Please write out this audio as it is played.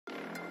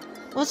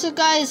What's up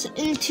guys,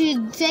 in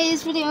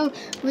today's video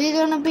we're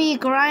going to be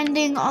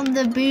grinding on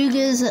the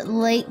bughas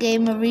late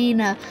game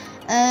arena.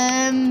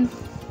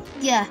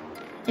 Yeah,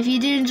 if you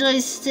do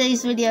enjoy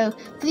today's video,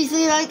 please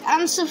leave a like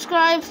and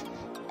subscribe.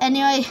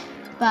 Anyway,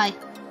 bye.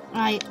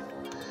 Right,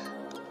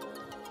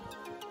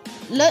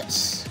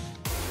 let's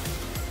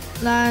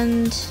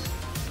land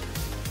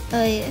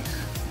on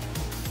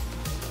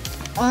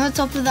the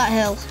top of that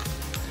hill.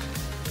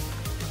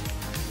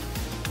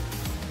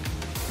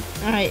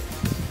 Alright,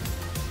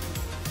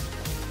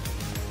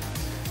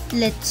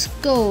 let's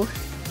go.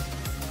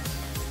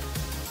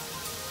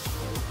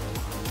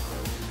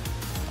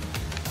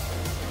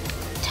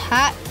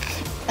 Attack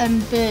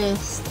and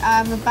burst. I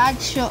have a bad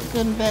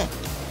shotgun but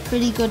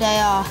pretty good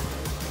AR.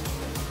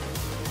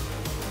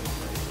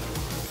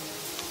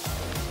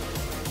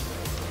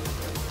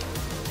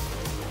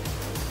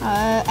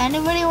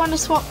 Anybody want to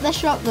swap their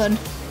shotgun?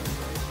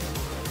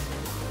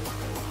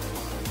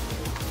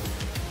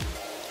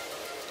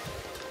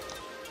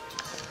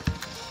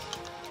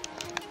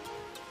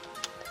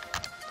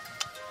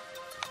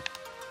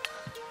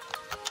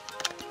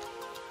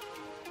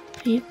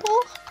 People?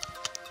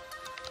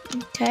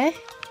 Okay.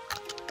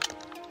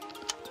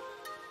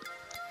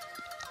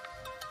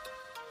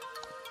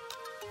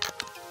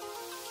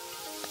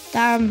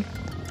 Damn.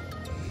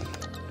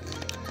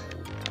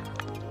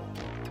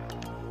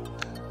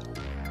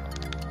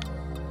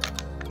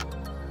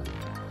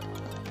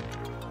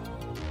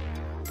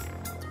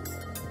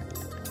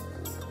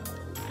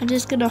 I'm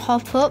just gonna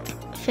hop up,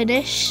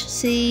 finish,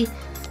 see,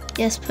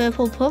 yes,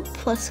 purple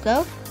pump, let's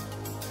go.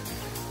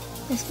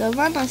 Let's go,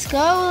 man, let's go,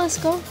 let's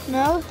go.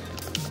 No.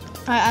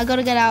 Alright, I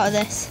gotta get out of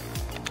this.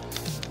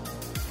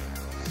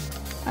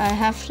 I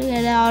have to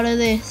get out of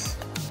this.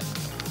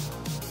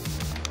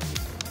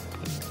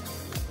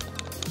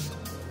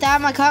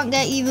 Damn, I can't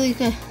get you,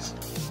 Lucas.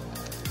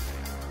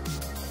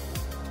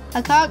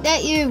 I can't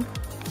get you.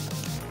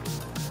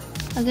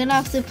 I'm gonna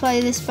have to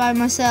play this by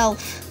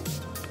myself.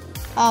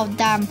 Oh,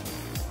 damn.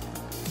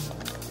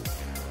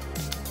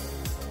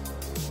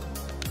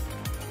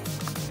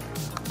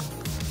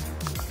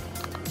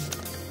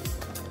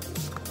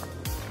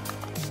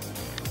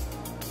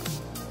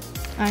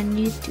 I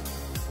need to.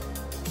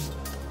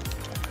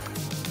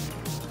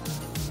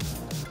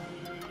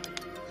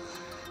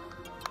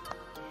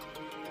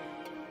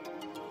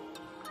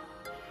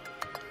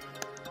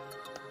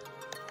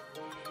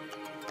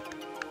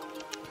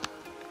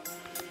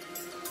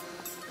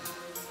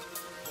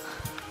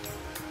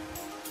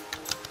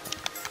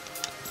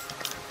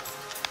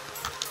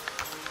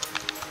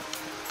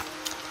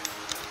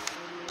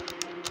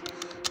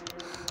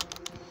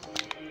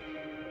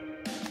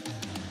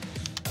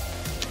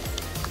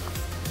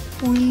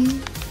 Boing.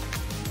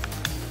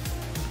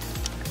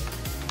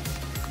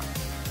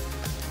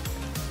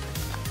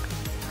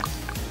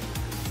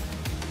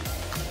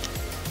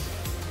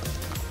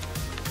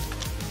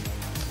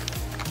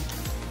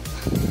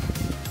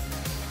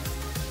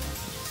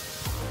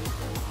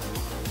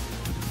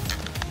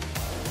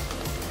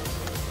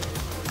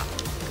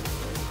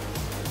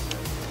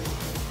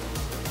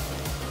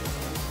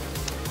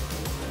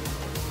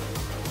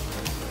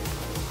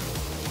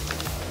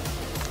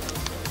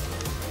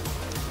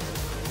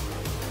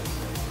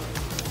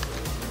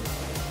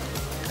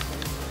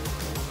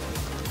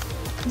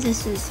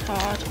 This is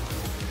hard.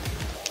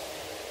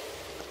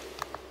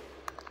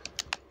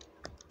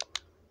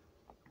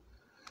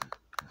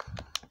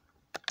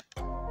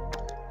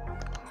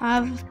 I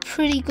have a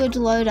pretty good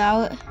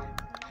loadout.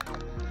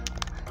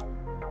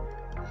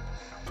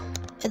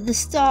 At the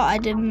start I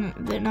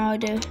didn't, but now I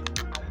do.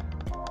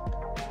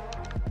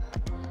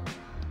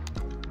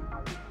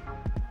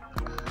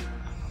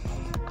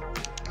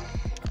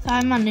 If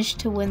I manage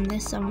to win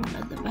this, I'm one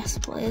of the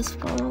best players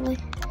probably.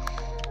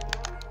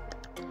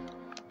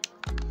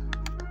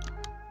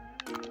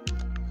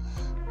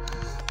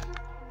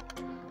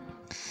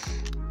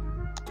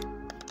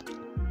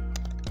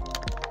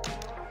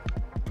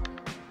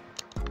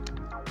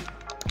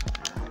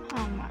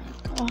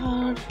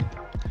 God.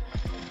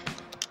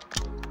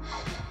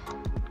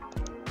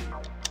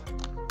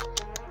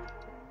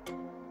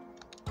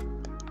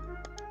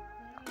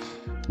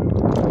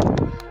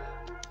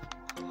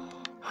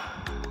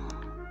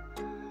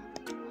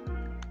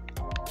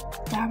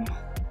 Damn.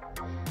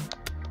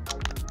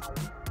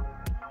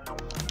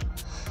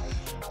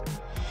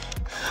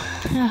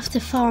 I have to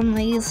farm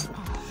these.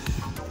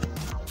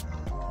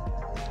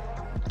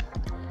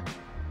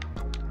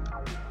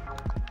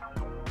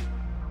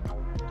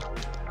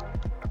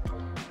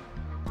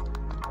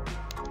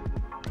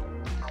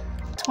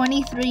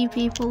 $23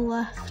 people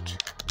left.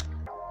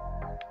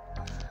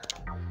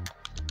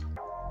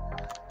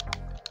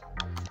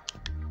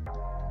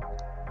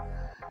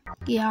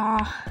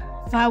 Yeah,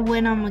 if I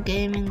win, I'm a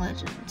gaming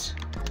legend.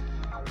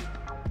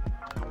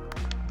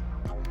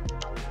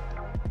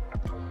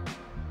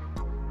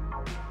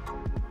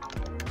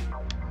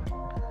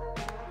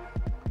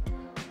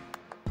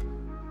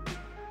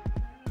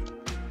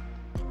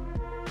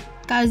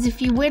 Guys,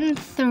 if you win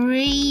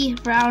 3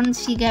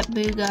 rounds, you get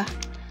bugha.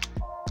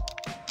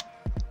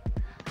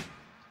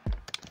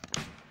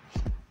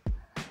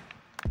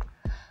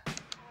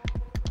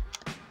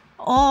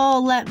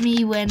 Oh, let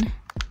me win.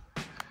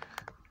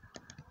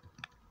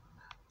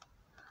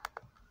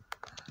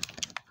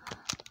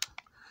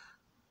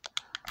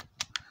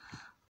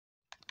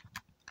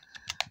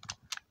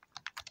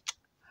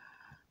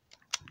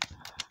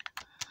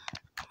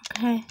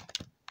 Okay.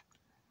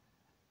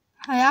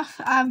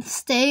 I'm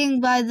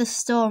staying by the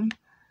storm.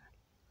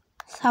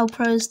 That's how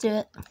pros do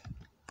it.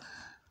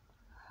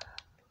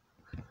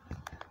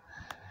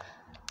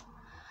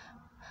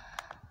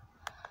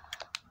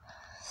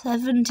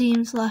 Seven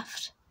teams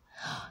left.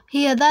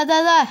 Here,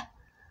 there.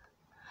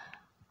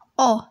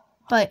 Oh,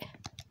 wait.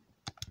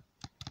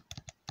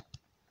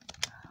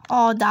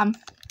 Oh, damn.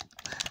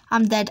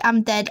 I'm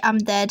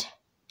dead.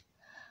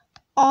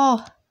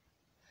 Oh.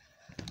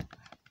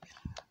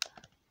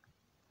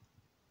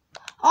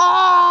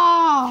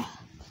 Oh!